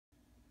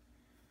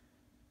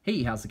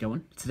Hey, how's it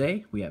going?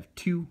 Today we have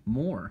two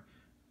more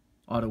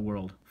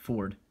AutoWorld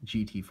Ford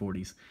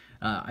GT40s.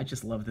 I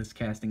just love this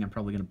casting. I'm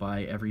probably going to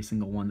buy every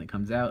single one that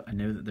comes out. I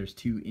know that there's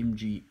two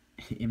M&J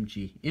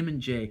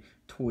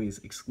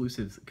Toys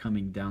exclusives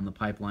coming down the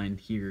pipeline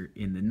here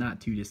in the not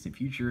too distant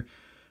future.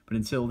 But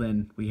until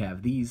then, we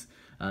have these.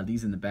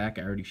 These in the back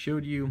I already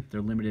showed you.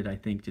 They're limited, I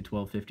think, to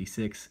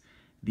 1256.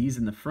 These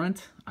in the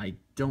front, I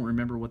don't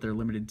remember what they're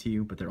limited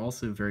to, but they're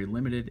also very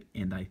limited,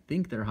 and I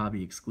think they're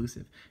hobby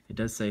exclusive. It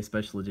does say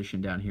special edition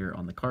down here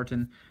on the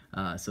carton,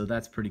 so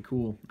that's pretty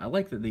cool. I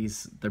like that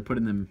they're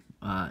putting them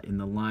in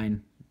the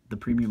line, the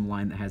premium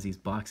line that has these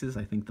boxes.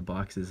 I think the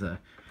boxes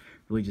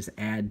really just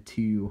add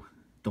to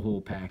the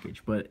whole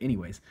package. But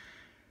anyways,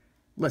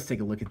 let's take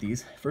a look at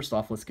these. First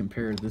off, let's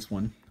compare this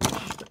one.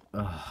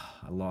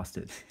 I lost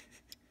it.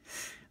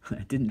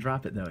 I didn't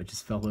drop it though, it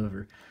just fell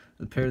over.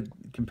 Compare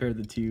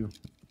the two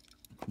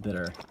that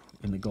are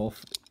in the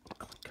Gulf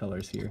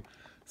colors here.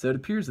 So it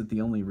appears that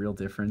the only real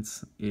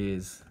difference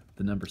is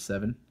the number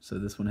 7. So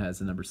this one has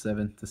the number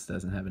 7. This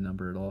doesn't have a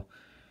number at all.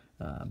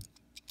 The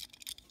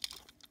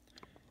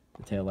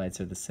taillights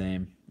are the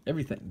same.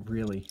 Everything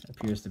really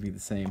appears to be the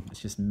same.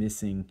 It's just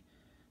missing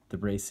the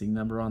racing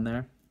number on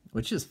there,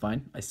 which is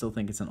fine. I still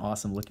think it's an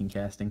awesome looking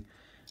casting.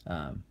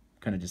 Kind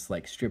of just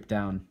like stripped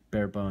down,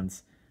 bare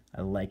bones.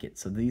 I like it.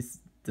 So this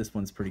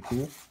one's pretty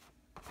cool.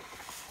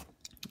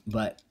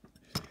 But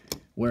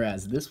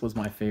whereas this was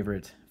my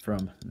favorite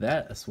from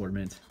that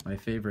assortment, my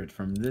favorite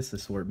from this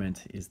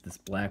assortment is this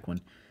black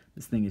one.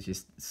 This thing is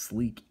just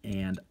sleek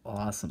and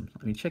awesome.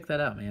 I mean, check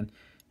that out, man.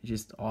 It's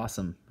just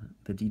awesome.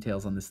 The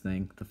details on this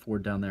thing, the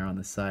Ford down there on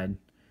the side,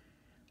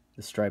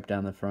 the stripe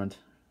down the front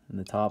and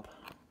the top.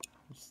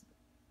 Just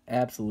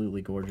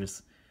absolutely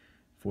gorgeous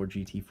Ford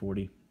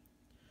GT40.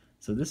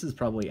 So this is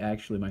probably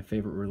actually my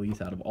favorite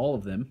release out of all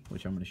of them,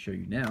 which I'm going to show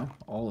you now.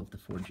 All of the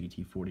Ford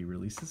GT40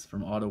 releases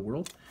from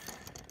AutoWorld.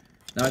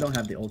 Now I don't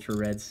have the Ultra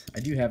Reds. I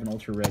do have an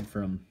Ultra Red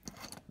from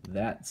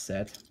that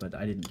set, but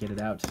I didn't get it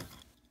out.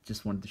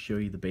 Just wanted to show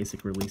you the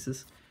basic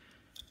releases.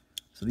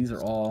 So these are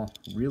all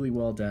really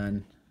well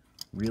done,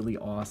 really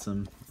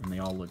awesome, and they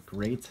all look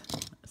great.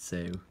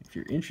 So if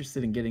you're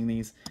interested in getting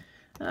these,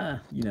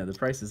 you know, the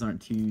prices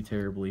aren't too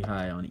terribly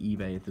high on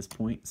eBay at this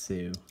point,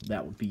 so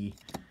that would be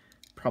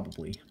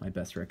probably my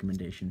best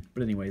recommendation.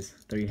 But anyways,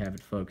 there you have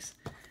it, folks.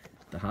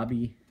 The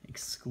hobby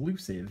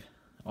exclusive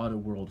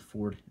AutoWorld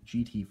Ford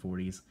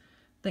GT40s.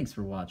 Thanks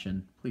for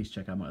watching. Please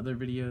check out my other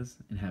videos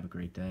and have a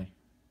great day.